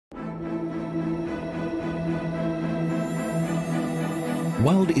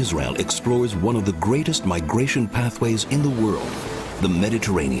Wild Israel explores one of the greatest migration pathways in the world, the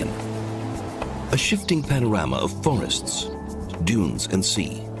Mediterranean. A shifting panorama of forests, dunes, and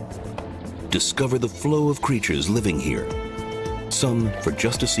sea. Discover the flow of creatures living here, some for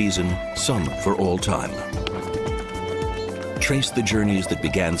just a season, some for all time. Trace the journeys that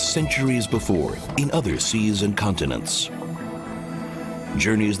began centuries before in other seas and continents.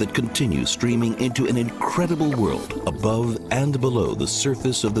 Journeys that continue streaming into an incredible world above and below the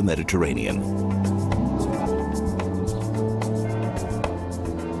surface of the Mediterranean.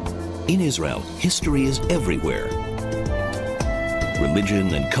 In Israel, history is everywhere.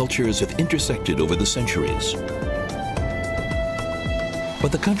 Religion and cultures have intersected over the centuries.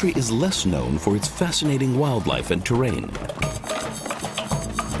 But the country is less known for its fascinating wildlife and terrain.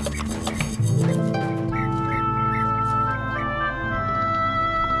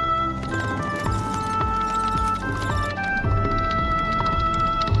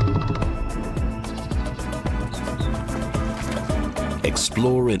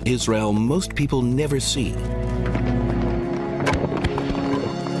 Explore in Israel most people never see.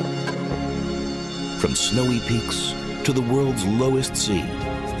 From snowy peaks to the world's lowest sea.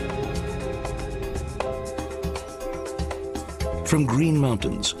 From green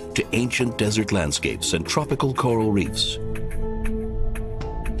mountains to ancient desert landscapes and tropical coral reefs.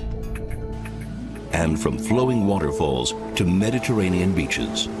 And from flowing waterfalls to Mediterranean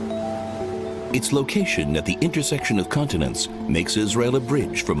beaches. Its location at the intersection of continents makes Israel a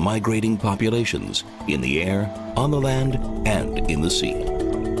bridge for migrating populations in the air, on the land, and in the sea.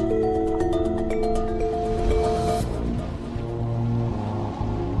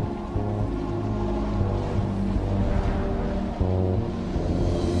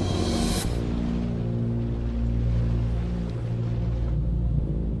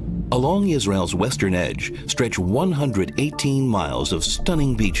 Along Israel's western edge stretch 118 miles of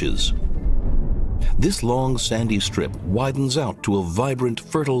stunning beaches. This long sandy strip widens out to a vibrant,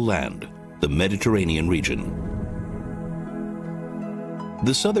 fertile land, the Mediterranean region.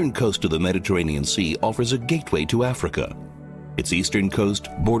 The southern coast of the Mediterranean Sea offers a gateway to Africa. Its eastern coast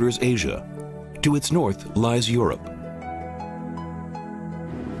borders Asia. To its north lies Europe.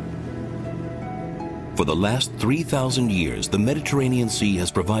 For the last 3,000 years, the Mediterranean Sea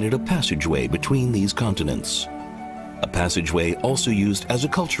has provided a passageway between these continents. A passageway also used as a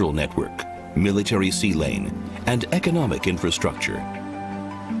cultural network, military sea lane, and economic infrastructure.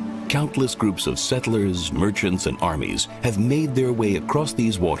 Countless groups of settlers, merchants, and armies have made their way across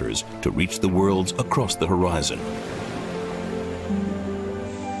these waters to reach the worlds across the horizon.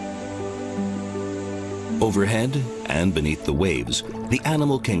 Overhead and beneath the waves, the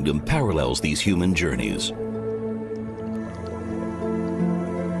animal kingdom parallels these human journeys.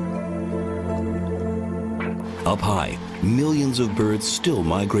 Up high, millions of birds still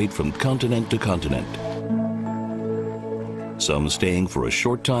migrate from continent to continent. Some staying for a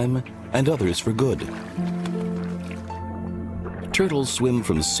short time and others for good. Turtles swim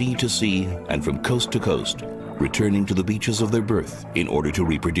from sea to sea and from coast to coast, returning to the beaches of their birth in order to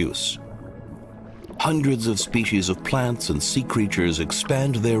reproduce. Hundreds of species of plants and sea creatures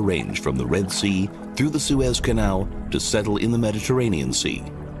expand their range from the Red Sea through the Suez Canal to settle in the Mediterranean Sea.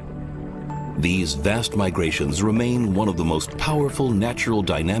 These vast migrations remain one of the most powerful natural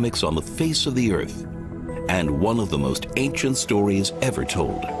dynamics on the face of the earth, and one of the most ancient stories ever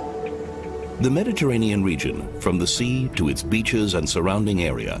told. The Mediterranean region, from the sea to its beaches and surrounding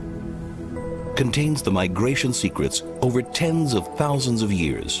area, contains the migration secrets over tens of thousands of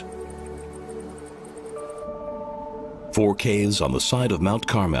years. 4 caves on the side of Mount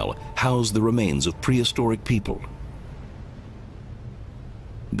Carmel house the remains of prehistoric people.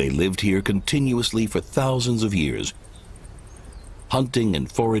 They lived here continuously for thousands of years, hunting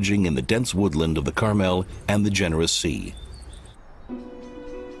and foraging in the dense woodland of the Carmel and the generous sea.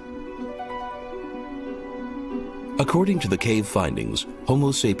 According to the cave findings,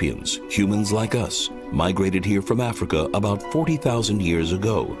 Homo sapiens, humans like us, migrated here from Africa about 40,000 years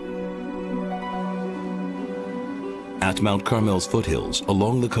ago. At Mount Carmel's foothills,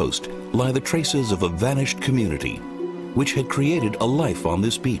 along the coast, lie the traces of a vanished community, which had created a life on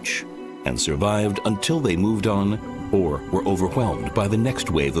this beach and survived until they moved on or were overwhelmed by the next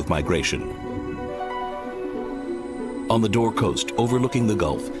wave of migration. On the Dor coast, overlooking the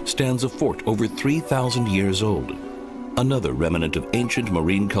Gulf, stands a fort over 3,000 years old, another remnant of ancient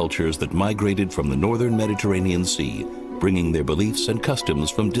marine cultures that migrated from the northern Mediterranean Sea, bringing their beliefs and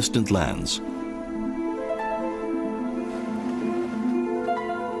customs from distant lands.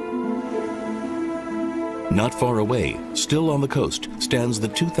 Not far away, still on the coast, stands the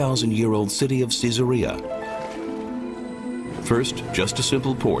 2,000-year-old city of Caesarea. First, just a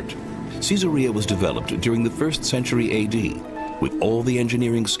simple port, Caesarea was developed during the 1st century AD with all the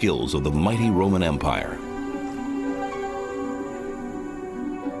engineering skills of the mighty Roman Empire.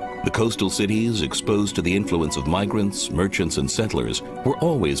 The coastal cities, exposed to the influence of migrants, merchants, and settlers, were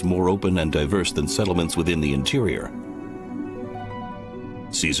always more open and diverse than settlements within the interior.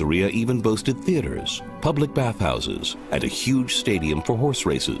 Caesarea even boasted theaters, public bathhouses, and a huge stadium for horse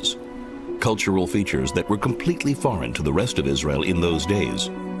races, cultural features that were completely foreign to the rest of Israel in those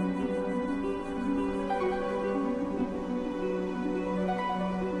days.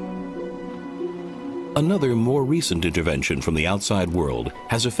 Another more recent intervention from the outside world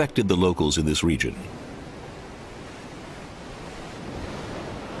has affected the locals in this region.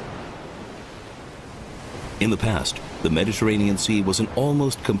 In the past, the Mediterranean Sea was an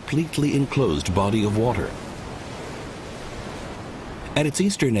almost completely enclosed body of water. At its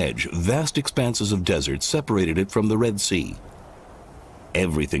eastern edge, vast expanses of desert separated it from the Red Sea.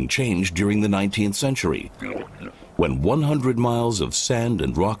 Everything changed during the 19th century, when 100 miles of sand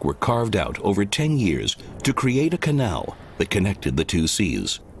and rock were carved out over 10 years to create a canal that connected the two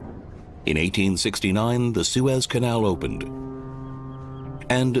seas. In 1869, the Suez Canal opened,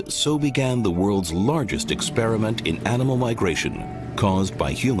 and so began the world's largest experiment in animal migration caused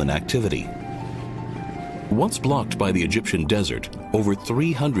by human activity. Once blocked by the Egyptian desert, over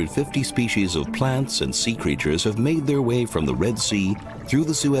 350 species of plants and sea creatures have made their way from the Red Sea through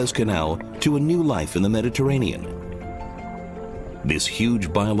the Suez Canal to a new life in the Mediterranean. This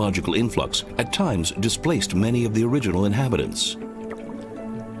huge biological influx at times displaced many of the original inhabitants.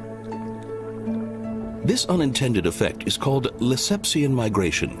 This unintended effect is called Lesseps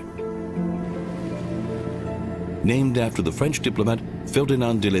migration, named after the French diplomat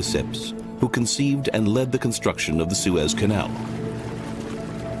Ferdinand de Lesseps, who conceived and led the construction of the Suez Canal.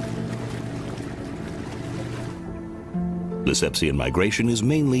 Lessepsian migration is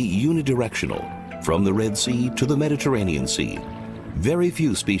mainly unidirectional, from the Red Sea to the Mediterranean Sea. Very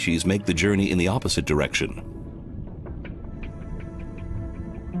few species make the journey in the opposite direction.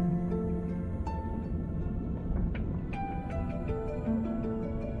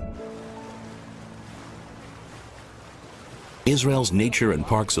 Israel's Nature and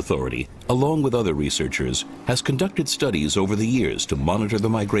Parks Authority, along with other researchers, has conducted studies over the years to monitor the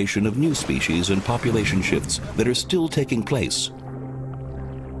migration of new species and population shifts that are still taking place.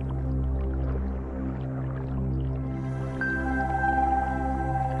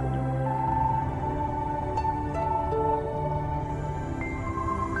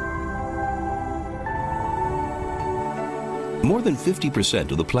 More than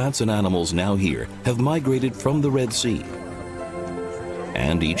 50% of the plants and animals now here have migrated from the Red Sea.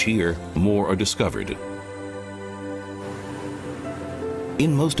 And each year, more are discovered.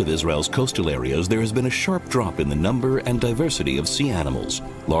 In most of Israel's coastal areas, there has been a sharp drop in the number and diversity of sea animals,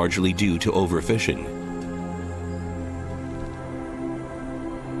 largely due to overfishing.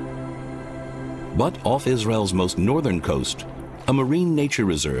 But off Israel's most northern coast, a marine nature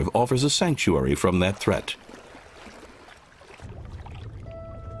reserve offers a sanctuary from that threat.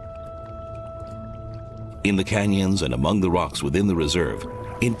 In the canyons and among the rocks within the reserve,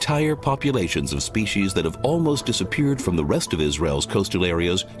 entire populations of species that have almost disappeared from the rest of Israel's coastal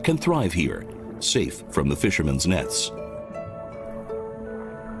areas can thrive here, safe from the fishermen's nets.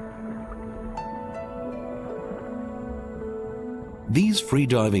 These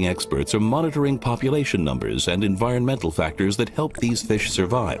free-diving experts are monitoring population numbers and environmental factors that help these fish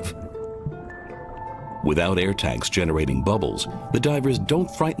survive. Without air tanks generating bubbles, the divers don't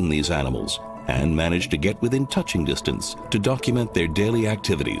frighten these animals and manage to get within touching distance to document their daily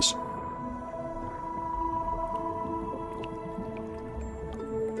activities.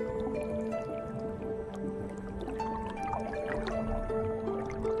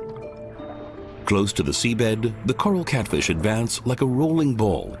 Close to the seabed, the coral catfish advance like a rolling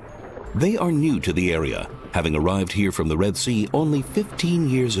ball. They are new to the area, having arrived here from the Red Sea only 15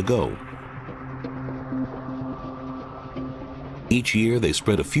 years ago. Each year, they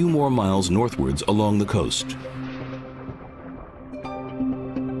spread a few more miles northwards along the coast.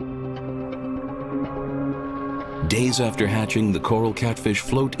 Days after hatching, the coral catfish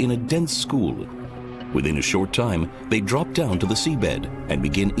float in a dense school. Within a short time, they drop down to the seabed and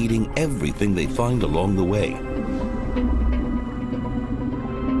begin eating everything they find along the way.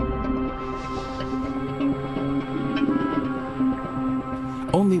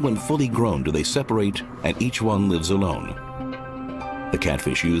 Only when fully grown do they separate, and each one lives alone. The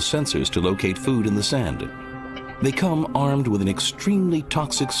catfish use sensors to locate food in the sand. They come armed with an extremely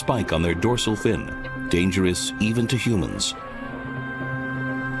toxic spike on their dorsal fin, dangerous even to humans.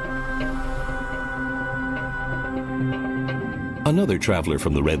 Another traveler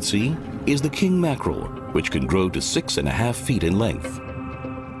from the Red Sea is the king mackerel, which can grow to 6.5 feet in length.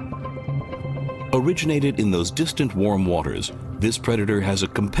 Originated in those distant warm waters, this predator has a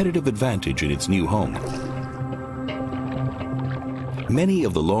competitive advantage in its new home. Many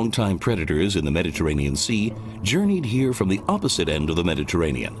of the longtime predators in the Mediterranean Sea journeyed here from the opposite end of the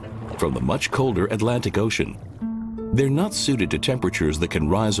Mediterranean, from the much colder Atlantic Ocean. They're not suited to temperatures that can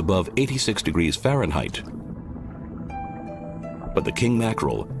rise above 86 degrees Fahrenheit. But the king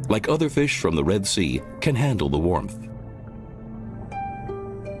mackerel, like other fish from the Red Sea, can handle the warmth.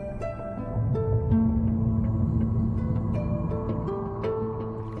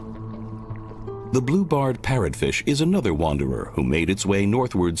 The blue-barred parrotfish is another wanderer who made its way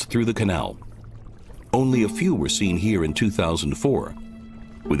northwards through the canal. Only a few were seen here in 2004.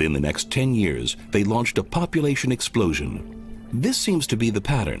 Within the next 10 years, they launched a population explosion. This seems to be the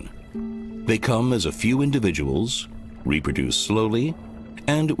pattern. They come as a few individuals, reproduce slowly,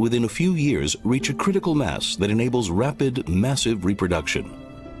 and within a few years reach a critical mass that enables rapid, massive reproduction.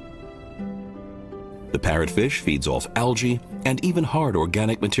 The parrotfish feeds off algae and even hard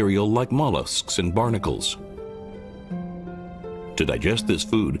organic material like mollusks and barnacles. To digest this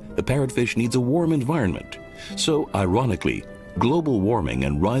food, the parrotfish needs a warm environment. So, ironically, global warming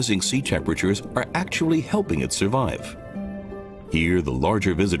and rising sea temperatures are actually helping it survive. Here, the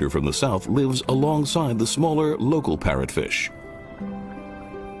larger visitor from the south lives alongside the smaller local parrotfish.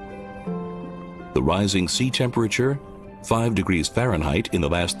 The rising sea temperature, 5 degrees Fahrenheit in the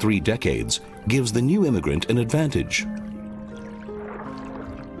last 3 decades, gives the new immigrant an advantage.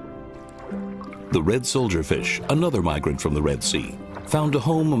 The red soldierfish, another migrant from the Red Sea, found a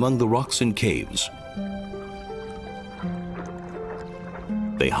home among the rocks and caves.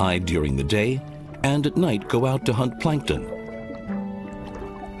 They hide during the day and at night go out to hunt plankton.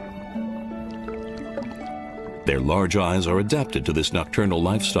 Their large eyes are adapted to this nocturnal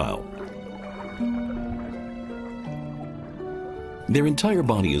lifestyle. Their entire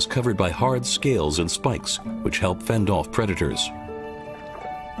body is covered by hard scales and spikes, which help fend off predators.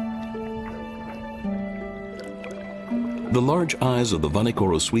 The large eyes of the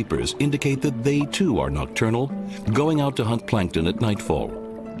Vanikoro sweepers indicate that they too are nocturnal, going out to hunt plankton at nightfall.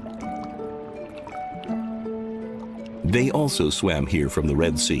 They also swam here from the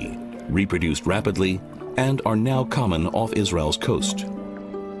Red Sea, reproduced rapidly, and are now common off Israel's coast.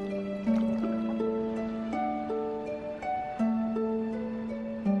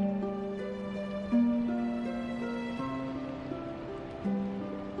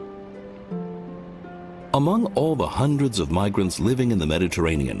 Among all the hundreds of migrants living in the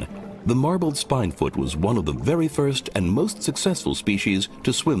Mediterranean, the marbled spinefoot was one of the very first and most successful species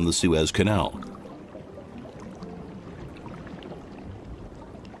to swim the Suez Canal.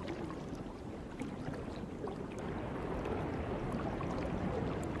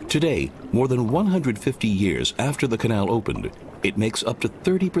 Today, more than 150 years after the canal opened, it makes up to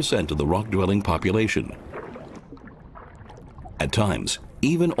 30% of the rock-dwelling population. At times,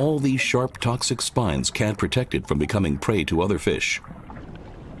 even all these sharp, toxic spines can't protect it from becoming prey to other fish.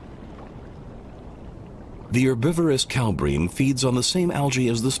 The herbivorous cowbream feeds on the same algae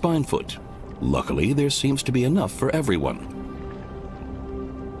as the spinefoot. Luckily, there seems to be enough for everyone.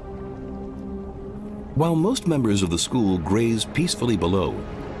 While most members of the school graze peacefully below,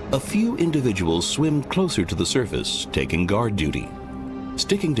 a few individuals swim closer to the surface, taking guard duty.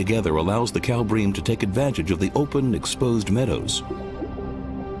 Sticking together allows the cowbream to take advantage of the open, exposed meadows.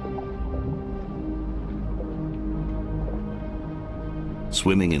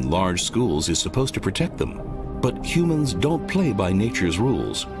 Swimming in large schools is supposed to protect them, but humans don't play by nature's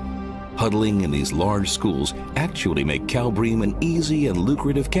rules. Huddling in these large schools actually make cowbream an easy and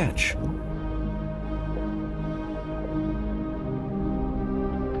lucrative catch.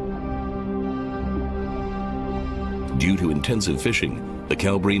 Due to intensive fishing, the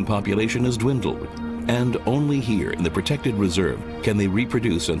cowbream population has dwindled, and only here in the protected reserve can they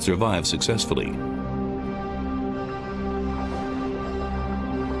reproduce and survive successfully.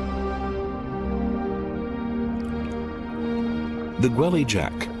 The Gwelly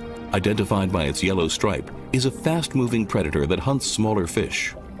jack, identified by its yellow stripe, is a fast-moving predator that hunts smaller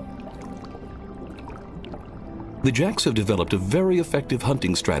fish. The jacks have developed a very effective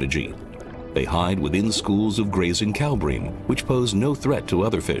hunting strategy. They hide within schools of grazing cowbream, which pose no threat to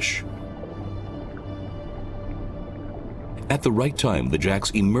other fish. At the right time, the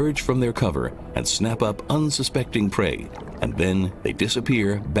jacks emerge from their cover and snap up unsuspecting prey, and then they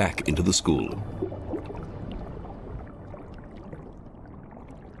disappear back into the school.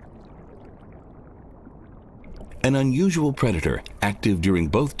 An unusual predator, active during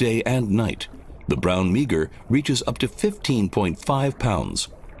both day and night, The brown meager reaches up to 15.5 pounds.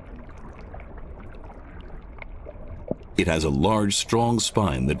 It has a large, strong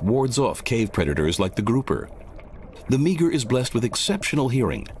spine that wards off cave predators like the grouper. The meager is blessed with exceptional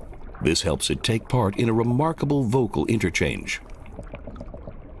hearing. This helps it take part in a remarkable vocal interchange.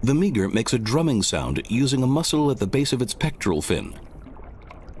 The meager makes a drumming sound using a muscle at the base of its pectoral fin.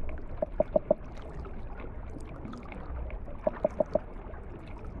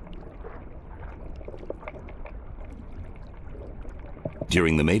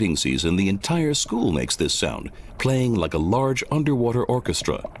 During the mating season, the entire school makes this sound, playing like a large underwater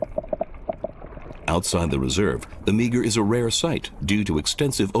orchestra. Outside the reserve, the meager is a rare sight due to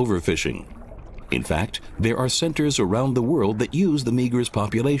extensive overfishing. In fact, there are centers around the world that use the meager's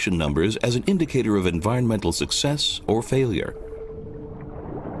population numbers as an indicator of environmental success or failure.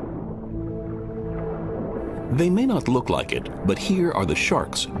 They may not look like it, but here are the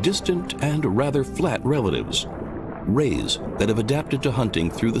shark's distant and rather flat relatives, rays that have adapted to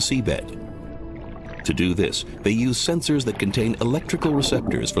hunting through the seabed. To do this, they use sensors that contain electrical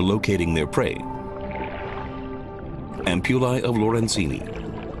receptors for locating their prey. Ampullae of Lorenzini.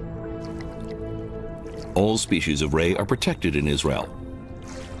 All species of ray are protected in Israel,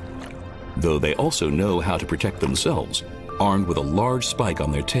 though they also know how to protect themselves, armed with a large spike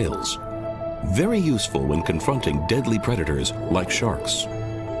on their tails. Very useful when confronting deadly predators like sharks.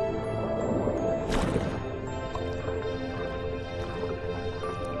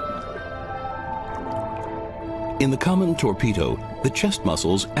 In the common torpedo, the chest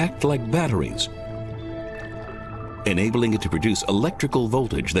muscles act like batteries, enabling it to produce electrical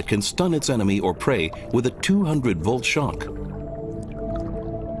voltage that can stun its enemy or prey with a 200-volt shock.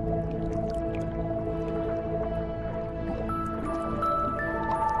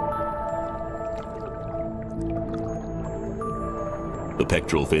 The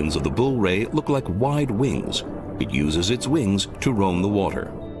pectoral fins of the bull ray look like wide wings. It uses its wings to roam the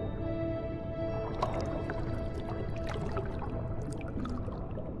water.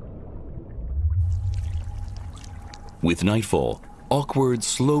 With nightfall, awkward,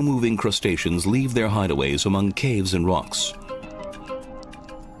 slow-moving crustaceans leave their hideaways among caves and rocks.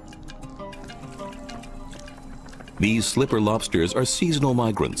 These slipper lobsters are seasonal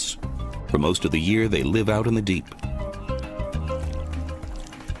migrants. For most of the year, they live out in the deep.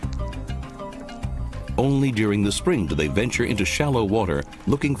 Only during the spring do they venture into shallow water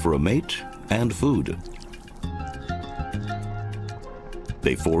looking for a mate and food.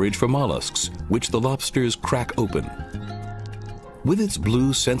 They forage for mollusks, which the lobsters crack open. With its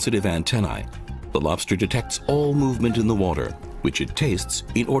blue, sensitive antennae, the lobster detects all movement in the water, which it tastes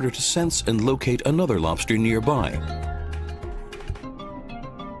in order to sense and locate another lobster nearby.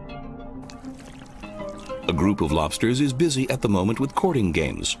 A group of lobsters is busy at the moment with courting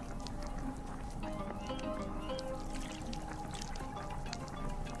games.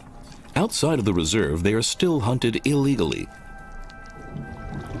 Outside of the reserve, they are still hunted illegally.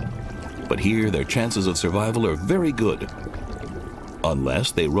 But here, their chances of survival are very good,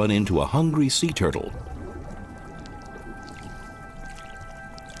 unless they run into a hungry sea turtle.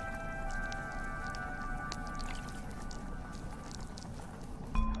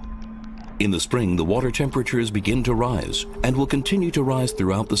 In the spring, the water temperatures begin to rise and will continue to rise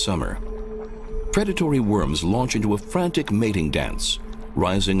throughout the summer. Predatory worms launch into a frantic mating dance,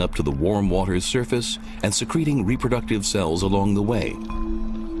 rising up to the warm water's surface and secreting reproductive cells along the way.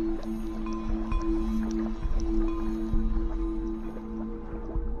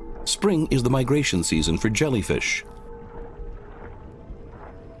 Spring is the migration season for jellyfish.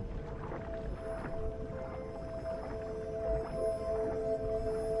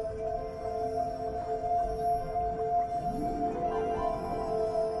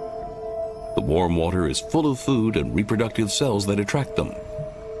 The warm water is full of food and reproductive cells that attract them.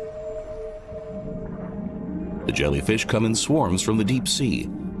 The jellyfish come in swarms from the deep sea,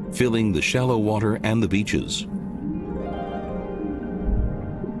 filling the shallow water and the beaches.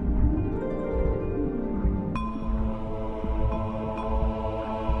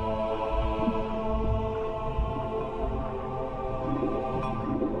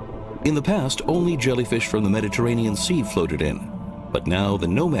 In the past, only jellyfish from the Mediterranean Sea floated in, but now the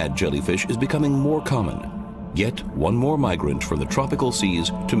nomad jellyfish is becoming more common. Yet one more migrant from the tropical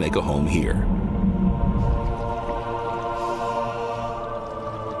seas to make a home here.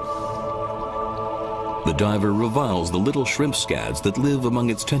 The diver reviles the little shrimp scads that live among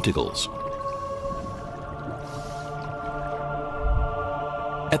its tentacles.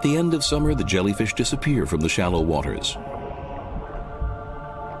 At the end of summer, the jellyfish disappear from the shallow waters.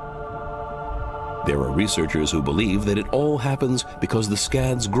 There are researchers who believe that it all happens because the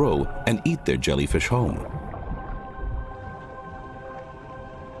scads grow and eat their jellyfish home.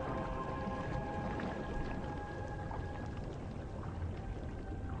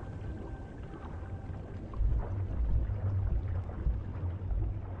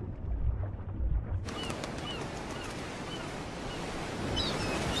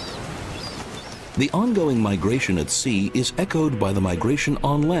 The ongoing migration at sea is echoed by the migration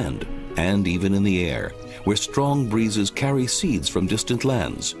on land and even in the air, where strong breezes carry seeds from distant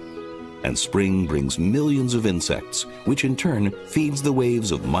lands. And spring brings millions of insects, which in turn feeds the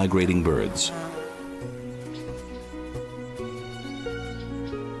waves of migrating birds.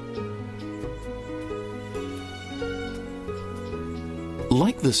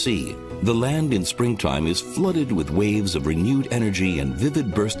 Like the sea, the land in springtime is flooded with waves of renewed energy and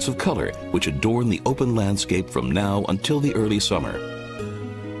vivid bursts of color which adorn the open landscape from now until the early summer.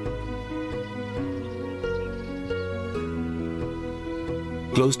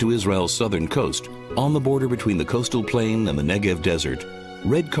 Close to Israel's southern coast, on the border between the coastal plain and the Negev desert,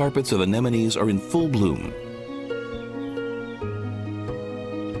 red carpets of anemones are in full bloom.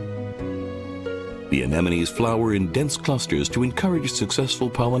 The anemones flower in dense clusters to encourage successful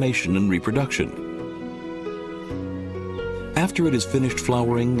pollination and reproduction. After it has finished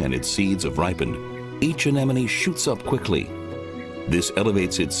flowering and its seeds have ripened, each anemone shoots up quickly. This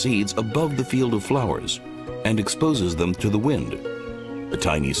elevates its seeds above the field of flowers and exposes them to the wind. The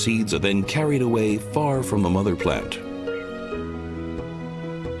tiny seeds are then carried away far from the mother plant.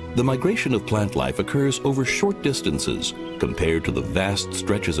 The migration of plant life occurs over short distances compared to the vast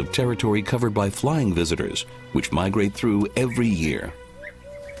stretches of territory covered by flying visitors, which migrate through every year.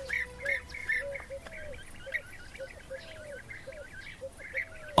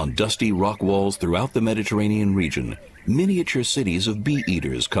 On dusty rock walls throughout the Mediterranean region, miniature cities of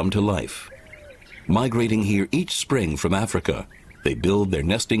bee-eaters come to life. Migrating here each spring from Africa, they build their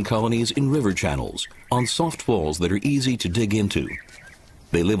nesting colonies in river channels, on soft walls that are easy to dig into.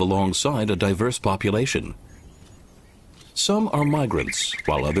 They live alongside a diverse population. Some are migrants,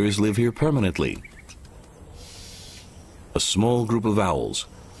 while others live here permanently. A small group of owls,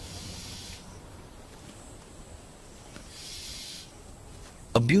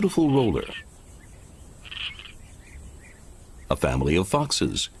 a beautiful roller, a family of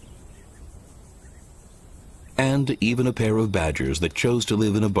foxes, and even a pair of badgers that chose to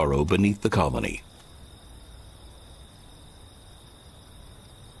live in a burrow beneath the colony.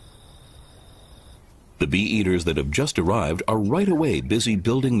 The bee-eaters that have just arrived are right away busy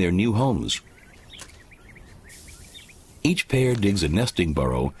building their new homes. Each pair digs a nesting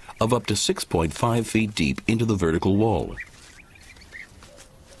burrow of up to 6.5 feet deep into the vertical wall.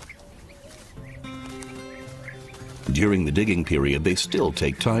 During the digging period, they still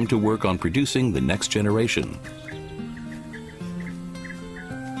take time to work on producing the next generation.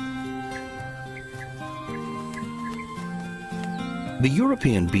 The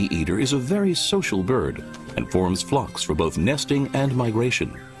European bee-eater is a very social bird and forms flocks for both nesting and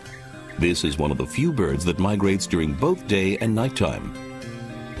migration. This is one of the few birds that migrates during both day and nighttime.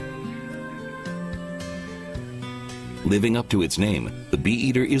 Living up to its name, the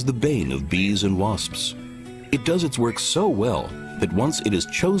bee-eater is the bane of bees and wasps. It does its work so well that once it has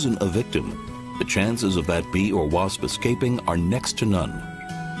chosen a victim, the chances of that bee or wasp escaping are next to none.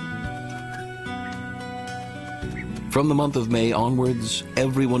 From the month of May onwards,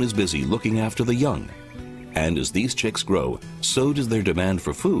 everyone is busy looking after the young. And as these chicks grow, so does their demand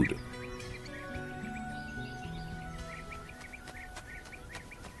for food.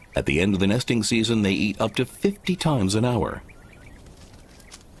 At the end of the nesting season, they eat up to 50 times an hour.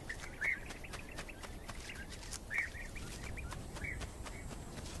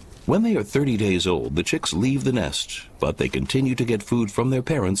 When they are 30 days old, the chicks leave the nest, but they continue to get food from their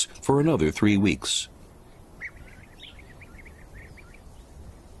parents for another 3 weeks.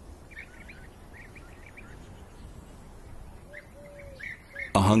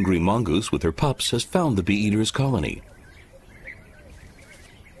 A hungry mongoose with her pups has found the bee-eater's colony.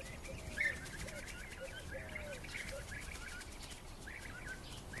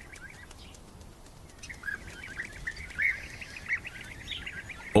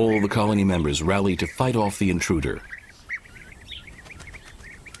 All the colony members rally to fight off the intruder.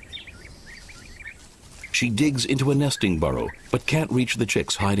 She digs into a nesting burrow, but can't reach the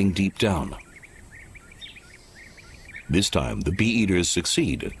chicks hiding deep down. This time, the bee-eaters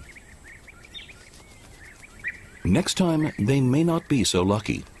succeed. Next time, they may not be so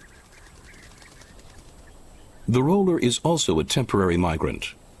lucky. The roller is also a temporary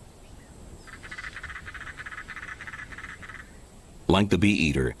migrant. Like the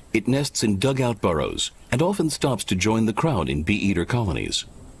bee-eater, it nests in dugout burrows and often stops to join the crowd in bee-eater colonies.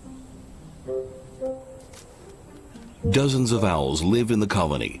 Dozens of owls live in the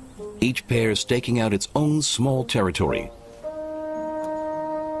colony, each pair staking out its own small territory.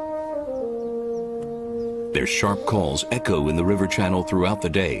 Their sharp calls echo in the river channel throughout the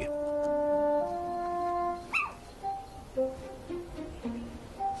day.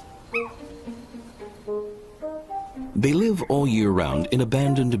 They live all year round in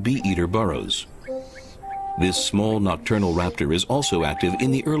abandoned bee-eater burrows. This small nocturnal raptor is also active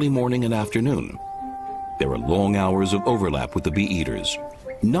in the early morning and afternoon. There are long hours of overlap with the bee-eaters,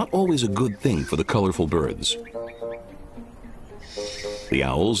 not always a good thing for the colorful birds. The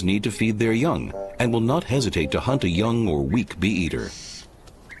owls need to feed their young and will not hesitate to hunt a young or weak bee-eater.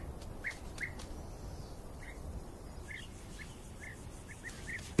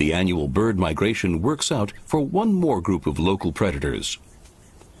 The annual bird migration works out for one more group of local predators.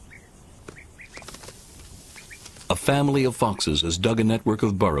 A family of foxes has dug a network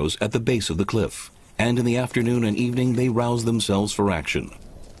of burrows at the base of the cliff, and in the afternoon and evening they rouse themselves for action.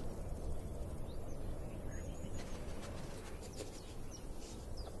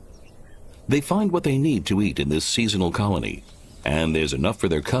 They find what they need to eat in this seasonal colony, and there's enough for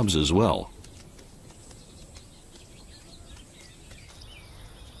their cubs as well.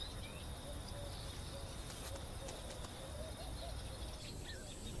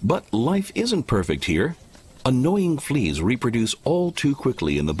 But life isn't perfect here. Annoying fleas reproduce all too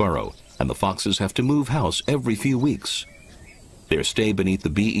quickly in the burrow, and the foxes have to move house every few weeks. Their stay beneath the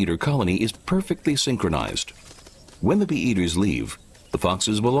bee-eater colony is perfectly synchronized. When the bee-eaters leave, the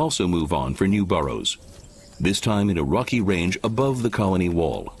foxes will also move on for new burrows, this time in a rocky range above the colony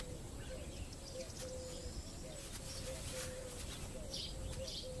wall.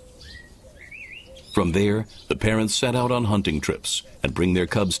 From there, the parents set out on hunting trips and bring their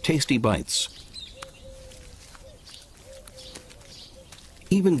cubs tasty bites.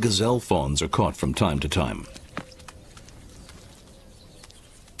 Even gazelle fawns are caught from time to time.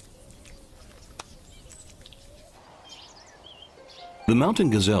 The mountain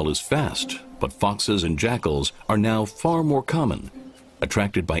gazelle is fast, but foxes and jackals are now far more common,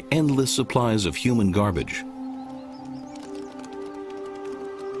 attracted by endless supplies of human garbage.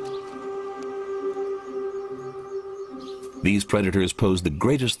 These predators pose the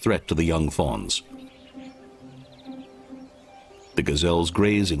greatest threat to the young fawns. The gazelles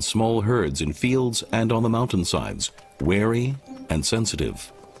graze in small herds in fields and on the mountainsides, wary and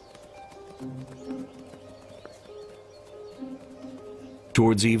sensitive.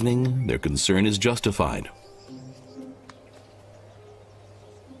 Towards evening, their concern is justified.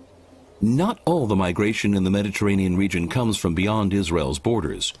 Not all the migration in the Mediterranean region comes from beyond Israel's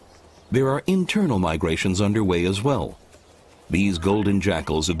borders. There are internal migrations underway as well. These golden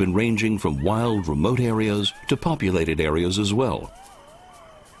jackals have been ranging from wild, remote areas to populated areas as well.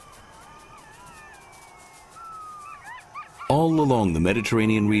 All along the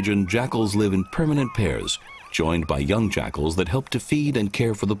Mediterranean region, jackals live in permanent pairs, joined by young jackals that help to feed and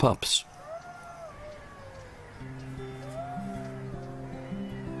care for the pups.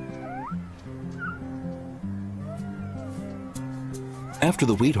 After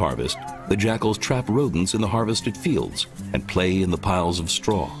the wheat harvest, the jackals trap rodents in the harvested fields and play in the piles of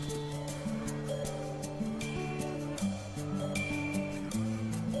straw.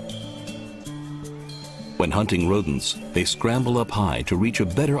 When hunting rodents, they scramble up high to reach a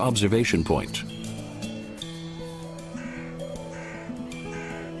better observation point.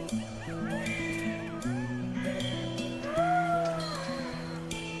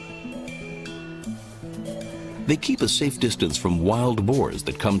 They keep a safe distance from wild boars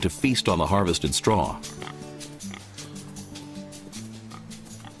that come to feast on the harvested straw.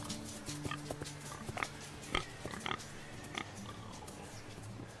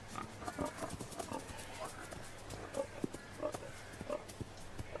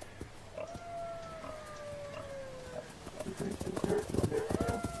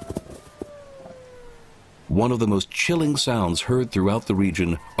 One of the most chilling sounds heard throughout the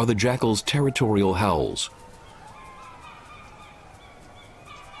region are the jackal's territorial howls.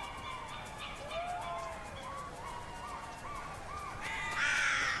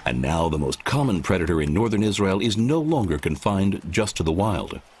 And now the most common predator in northern Israel is no longer confined just to the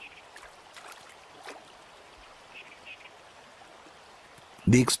wild.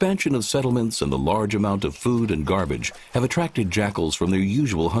 The expansion of settlements and the large amount of food and garbage have attracted jackals from their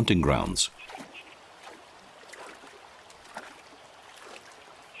usual hunting grounds.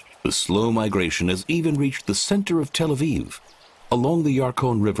 The slow migration has even reached the center of Tel Aviv. Along the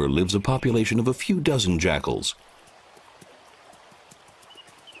Yarkon River lives a population of a few dozen jackals.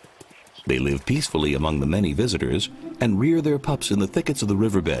 They live peacefully among the many visitors and rear their pups in the thickets of the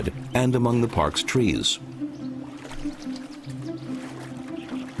riverbed and among the park's trees.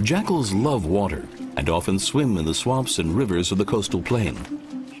 Jackals love water and often swim in the swamps and rivers of the coastal plain.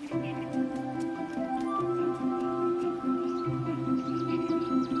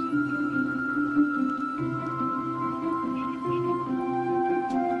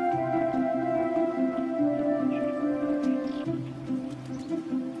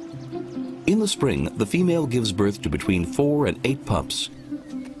 In the spring, the female gives birth to between 4 and 8 pups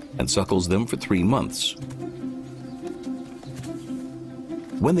and suckles them for 3 months.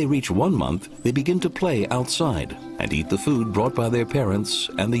 When they reach 1 month, they begin to play outside and eat the food brought by their parents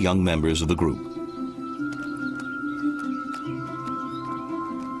and the young members of the group.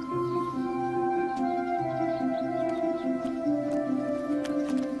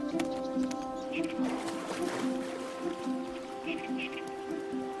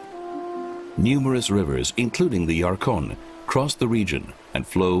 Numerous rivers, including the Yarkon, cross the region and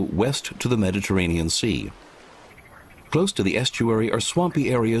flow west to the Mediterranean Sea. Close to the estuary are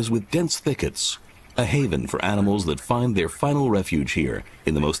swampy areas with dense thickets, a haven for animals that find their final refuge here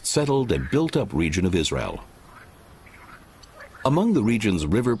in the most settled and built-up region of Israel. Among the region's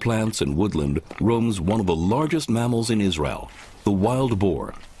river plants and woodland roams one of the largest mammals in Israel, the wild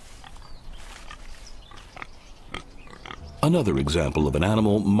boar. Another example of an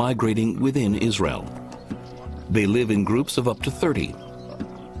animal migrating within Israel. They live in groups of up to 30.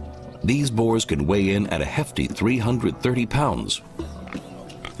 These boars can weigh in at a hefty 330 pounds.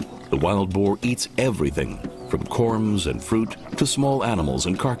 The wild boar eats everything, from corms and fruit to small animals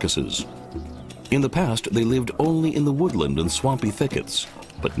and carcasses. In the past, they lived only in the woodland and swampy thickets,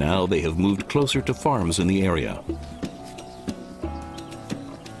 but now they have moved closer to farms in the area.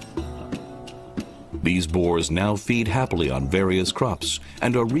 These boars now feed happily on various crops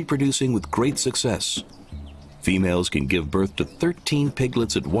and are reproducing with great success. Females can give birth to 13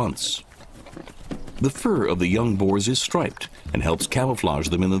 piglets at once. The fur of the young boars is striped and helps camouflage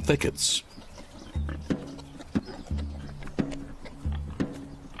them in the thickets.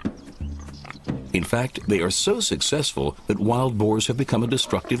 In fact, they are so successful that wild boars have become a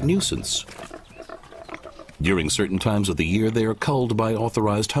destructive nuisance. During certain times of the year, they are culled by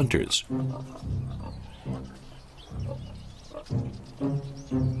authorized hunters.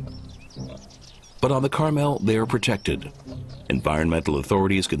 But on the Carmel, they are protected. Environmental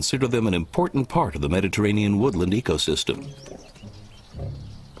authorities consider them an important part of the Mediterranean woodland ecosystem.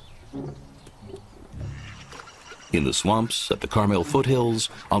 In the swamps, at the Carmel foothills,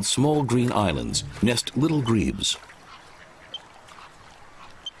 on small green islands, nest little grebes.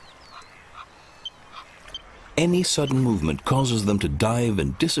 Any sudden movement causes them to dive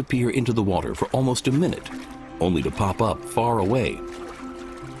and disappear into the water for almost a minute, only to pop up far away.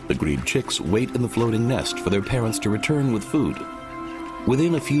 The grebe chicks wait in the floating nest for their parents to return with food.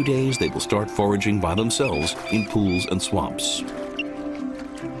 Within a few days, they will start foraging by themselves in pools and swamps.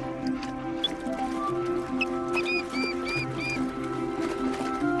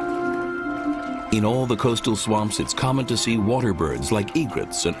 In all the coastal swamps, it's common to see water birds like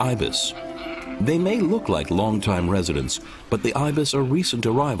egrets and ibis. They may look like long-time residents, but the ibis are recent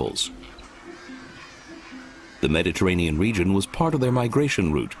arrivals. The Mediterranean region was part of their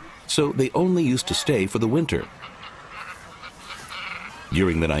migration route, so they only used to stay for the winter.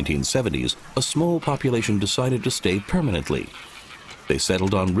 During the 1970s, a small population decided to stay permanently. They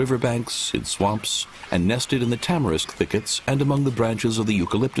settled on riverbanks, in swamps, and nested in the tamarisk thickets and among the branches of the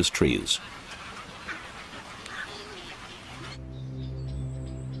eucalyptus trees.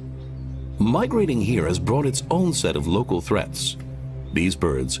 Migrating here has brought its own set of local threats. These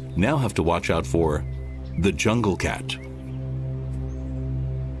birds now have to watch out for the jungle cat.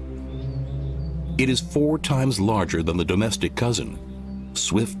 It is 4 times larger than the domestic cousin.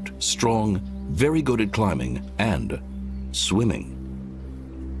 Swift, strong, very good at climbing and swimming.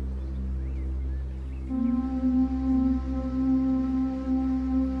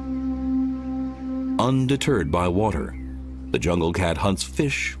 Undeterred by water, the jungle cat hunts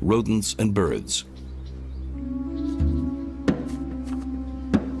fish, rodents, and birds.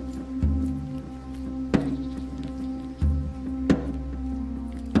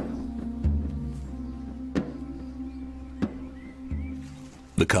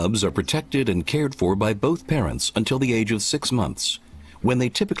 The cubs are protected and cared for by both parents until the age of 6 months, when they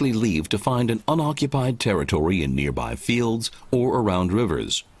typically leave to find an unoccupied territory in nearby fields or around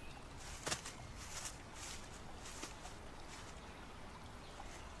rivers.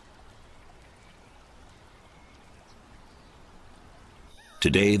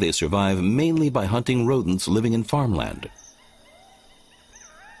 Today, they survive mainly by hunting rodents living in farmland.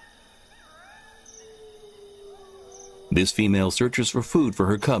 This female searches for food for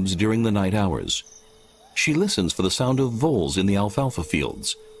her cubs during the night hours. She listens for the sound of voles in the alfalfa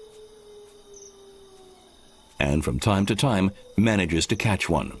fields, and from time to time manages to catch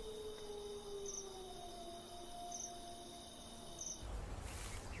one.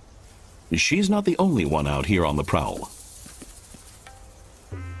 She's not the only one out here on the prowl.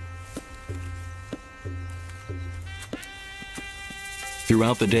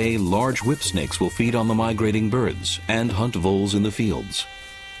 Throughout the day, large whip snakes will feed on the migrating birds and hunt voles in the fields.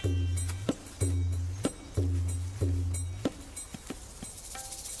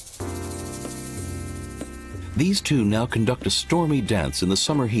 These two now conduct a stormy dance in the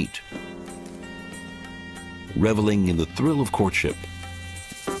summer heat, reveling in the thrill of courtship.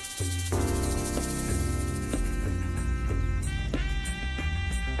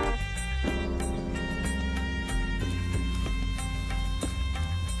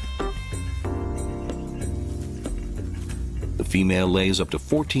 The female lays up to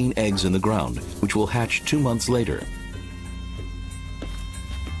 14 eggs in the ground, which will hatch 2 months later.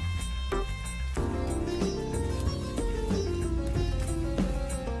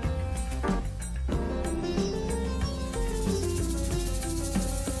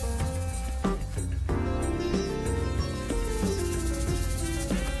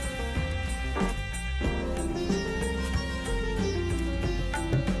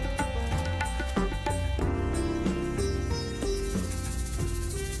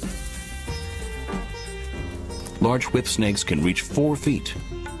 Large whip snakes can reach 4 feet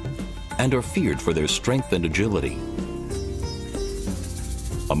and are feared for their strength and agility.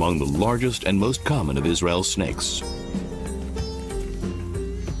 Among the largest and most common of Israel's snakes.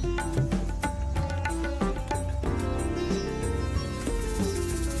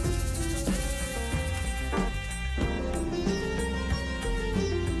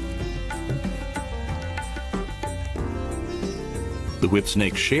 The whip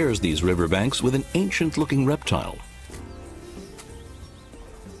snake shares these riverbanks with an ancient-looking reptile.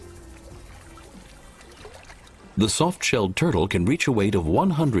 The soft-shelled turtle can reach a weight of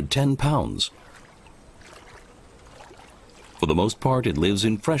 110 pounds. For the most part, it lives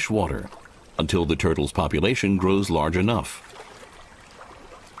in fresh water until the turtle's population grows large enough.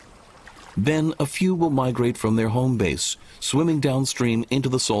 Then a few will migrate from their home base, swimming downstream into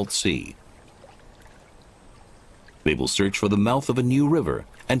the salt sea. They will search for the mouth of a new river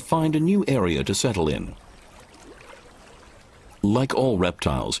and find a new area to settle in. Like all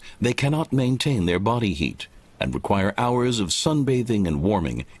reptiles, they cannot maintain their body heat and require hours of sunbathing and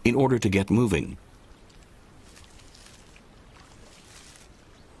warming in order to get moving.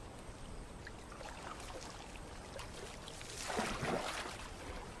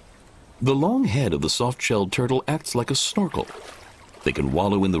 The long head of the soft-shelled turtle acts like a snorkel. They can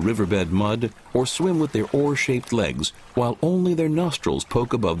wallow in the riverbed mud or swim with their oar-shaped legs while only their nostrils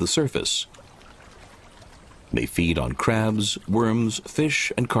poke above the surface. They feed on crabs, worms,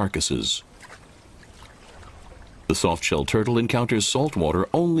 fish, and carcasses. The soft-shelled turtle encounters salt water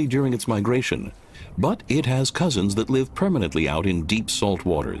only during its migration, but it has cousins that live permanently out in deep salt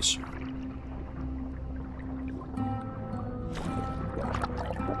waters.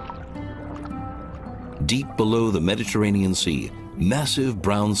 Deep below the Mediterranean Sea, massive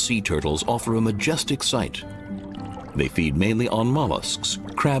brown sea turtles offer a majestic sight. They feed mainly on mollusks,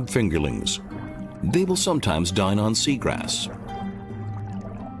 crab fingerlings. They will sometimes dine on seagrass.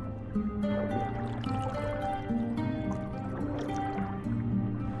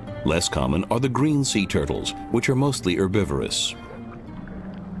 Less common are the green sea turtles, which are mostly herbivorous.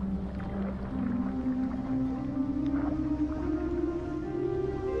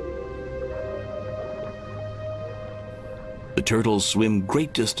 The turtles swim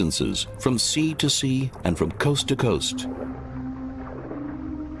great distances from sea to sea and from coast to coast.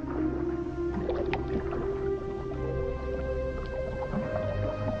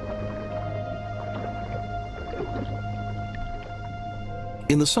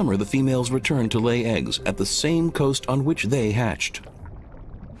 In the summer, the females return to lay eggs at the same coast on which they hatched.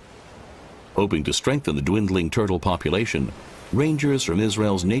 Hoping to strengthen the dwindling turtle population, rangers from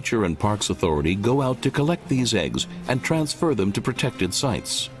Israel's Nature and Parks Authority go out to collect these eggs and transfer them to protected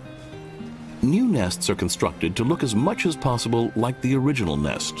sites. New nests are constructed to look as much as possible like the original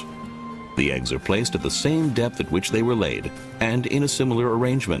nest. The eggs are placed at the same depth at which they were laid and in a similar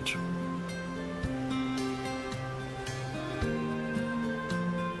arrangement.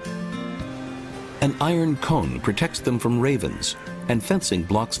 An iron cone protects them from ravens, and fencing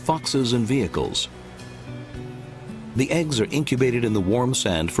blocks foxes and vehicles. The eggs are incubated in the warm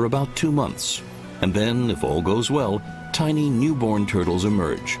sand for about 2 months, and then, if all goes well, tiny newborn turtles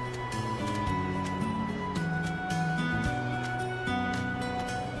emerge.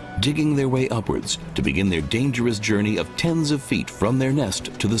 digging their way upwards to begin their dangerous journey of tens of feet from their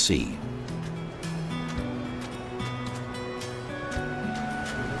nest to the sea.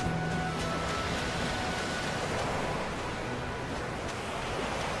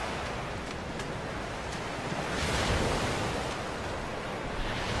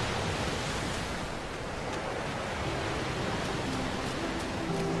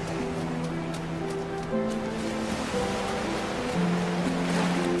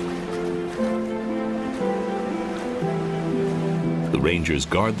 Rangers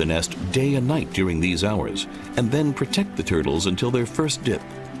guard the nest day and night during these hours, and then protect the turtles until their first dip.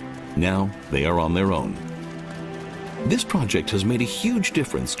 Now they are on their own. This project has made a huge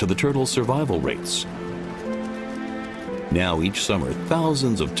difference to the turtles' survival rates. Now each summer,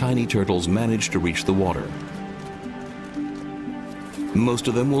 thousands of tiny turtles manage to reach the water. Most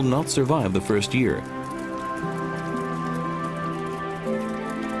of them will not survive the first year.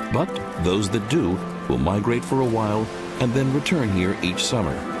 But those that do will migrate for a while and then return here each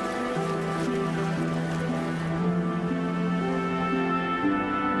summer.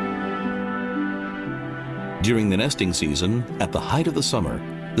 During the nesting season, at the height of the summer,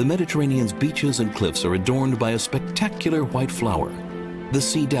 the Mediterranean's beaches and cliffs are adorned by a spectacular white flower, the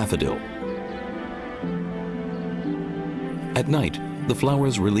sea daffodil. At night, the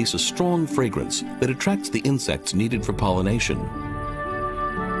flowers release a strong fragrance that attracts the insects needed for pollination.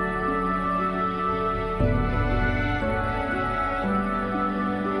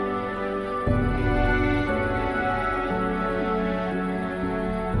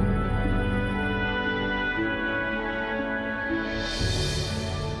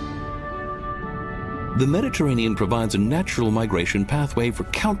 The Mediterranean provides a natural migration pathway for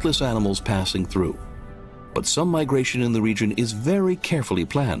countless animals passing through. But some migration in the region is very carefully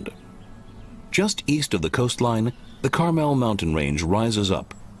planned. Just east of the coastline, the Carmel mountain range rises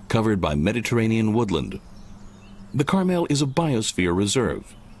up, covered by Mediterranean woodland. The Carmel is a biosphere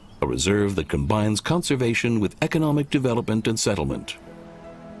reserve, a reserve that combines conservation with economic development and settlement.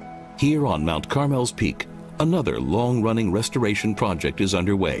 Here on Mount Carmel's peak, another long-running restoration project is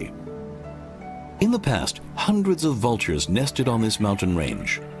underway. In the past, hundreds of vultures nested on this mountain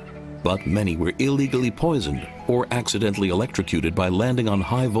range, but many were illegally poisoned or accidentally electrocuted by landing on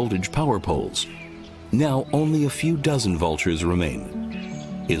high-voltage power poles. Now only a few dozen vultures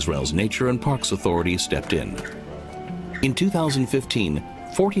remain. Israel's Nature and Parks Authority stepped in. In 2015,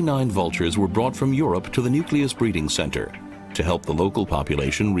 49 vultures were brought from Europe to the Nucleus Breeding Center to help the local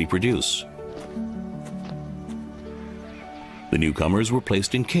population reproduce. The newcomers were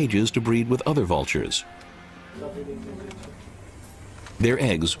placed in cages to breed with other vultures. Their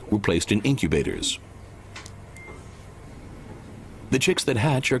eggs were placed in incubators. The chicks that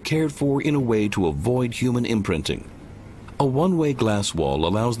hatch are cared for in a way to avoid human imprinting. A one-way glass wall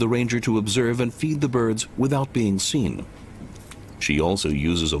allows the ranger to observe and feed the birds without being seen. She also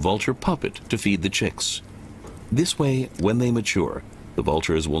uses a vulture puppet to feed the chicks. This way, when they mature, the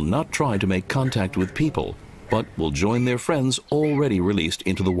vultures will not try to make contact with people, but will join their friends already released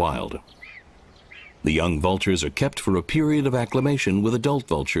into the wild. The young vultures are kept for a period of acclimation with adult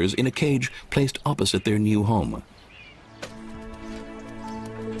vultures in a cage placed opposite their new home.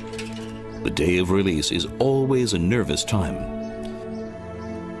 The day of release is always a nervous time.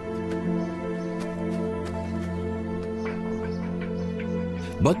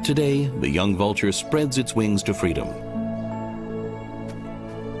 But today, the young vulture spreads its wings to freedom.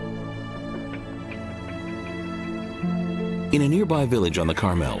 In a nearby village on the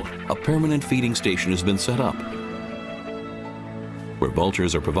Carmel, a permanent feeding station has been set up, where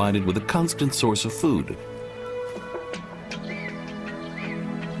vultures are provided with a constant source of food.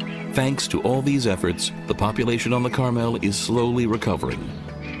 Thanks to all these efforts, the population on the Carmel is slowly recovering.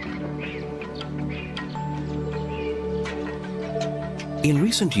 In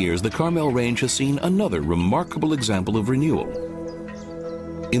recent years, the Carmel Range has seen another remarkable example of renewal.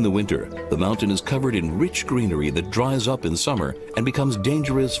 In the winter, the mountain is covered in rich greenery that dries up in summer and becomes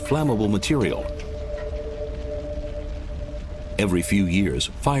dangerous, flammable material. Every few years,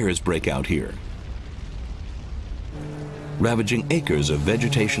 fires break out here, ravaging acres of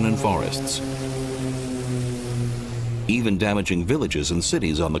vegetation and forests, even damaging villages and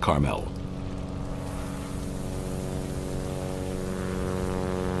cities on the Carmel.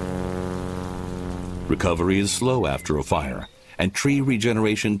 Recovery is slow after a fire, and tree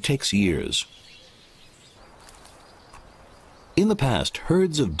regeneration takes years. In the past,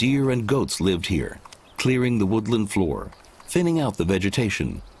 herds of deer and goats lived here, clearing the woodland floor, thinning out the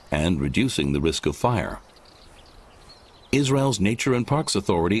vegetation, and reducing the risk of fire. Israel's Nature and Parks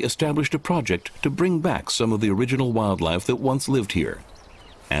Authority established a project to bring back some of the original wildlife that once lived here.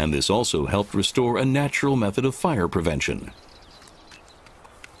 And this also helped restore a natural method of fire prevention.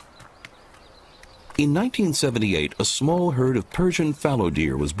 In 1978, a small herd of Persian fallow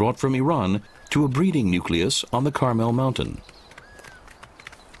deer was brought from Iran to a breeding nucleus on the Carmel Mountain.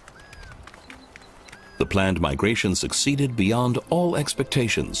 The planned migration succeeded beyond all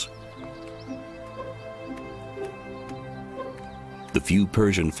expectations. The few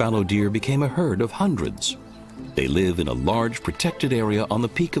Persian fallow deer became a herd of hundreds. They live in a large protected area on the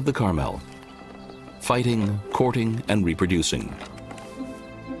peak of the Carmel, fighting, courting, and reproducing.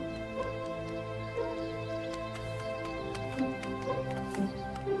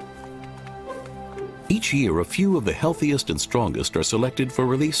 Each year, a few of the healthiest and strongest are selected for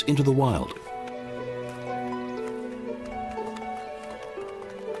release into the wild.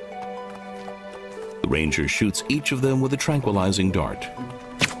 The ranger shoots each of them with a tranquilizing dart.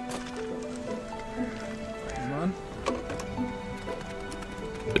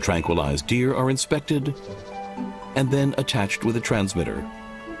 The tranquilized deer are inspected and then attached with a transmitter.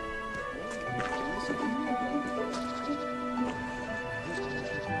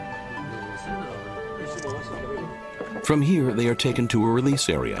 From here, they are taken to a release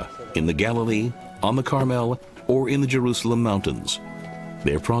area in the Galilee, on the Carmel, or in the Jerusalem mountains.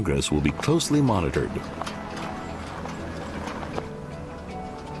 Their progress will be closely monitored.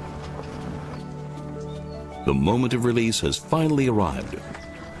 The moment of release has finally arrived.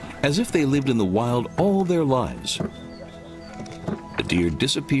 As if they lived in the wild all their lives, the deer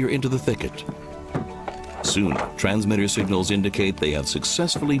disappear into the thicket. Soon, transmitter signals indicate they have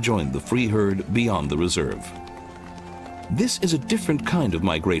successfully joined the free herd beyond the reserve. This is a different kind of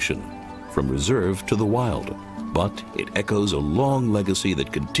migration, from reserve to the wild, but it echoes a long legacy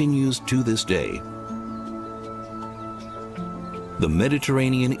that continues to this day. The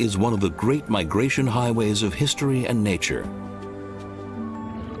Mediterranean is one of the great migration highways of history and nature.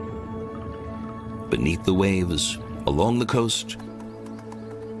 Beneath the waves, along the coast,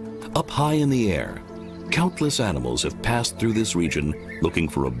 up high in the air, countless animals have passed through this region looking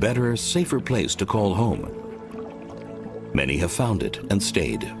for a better, safer place to call home. Many have found it and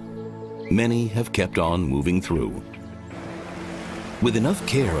stayed. Many have kept on moving through. With enough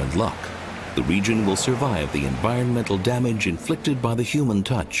care and luck, the region will survive the environmental damage inflicted by the human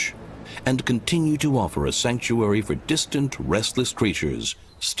touch and continue to offer a sanctuary for distant, restless creatures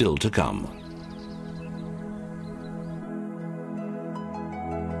still to come.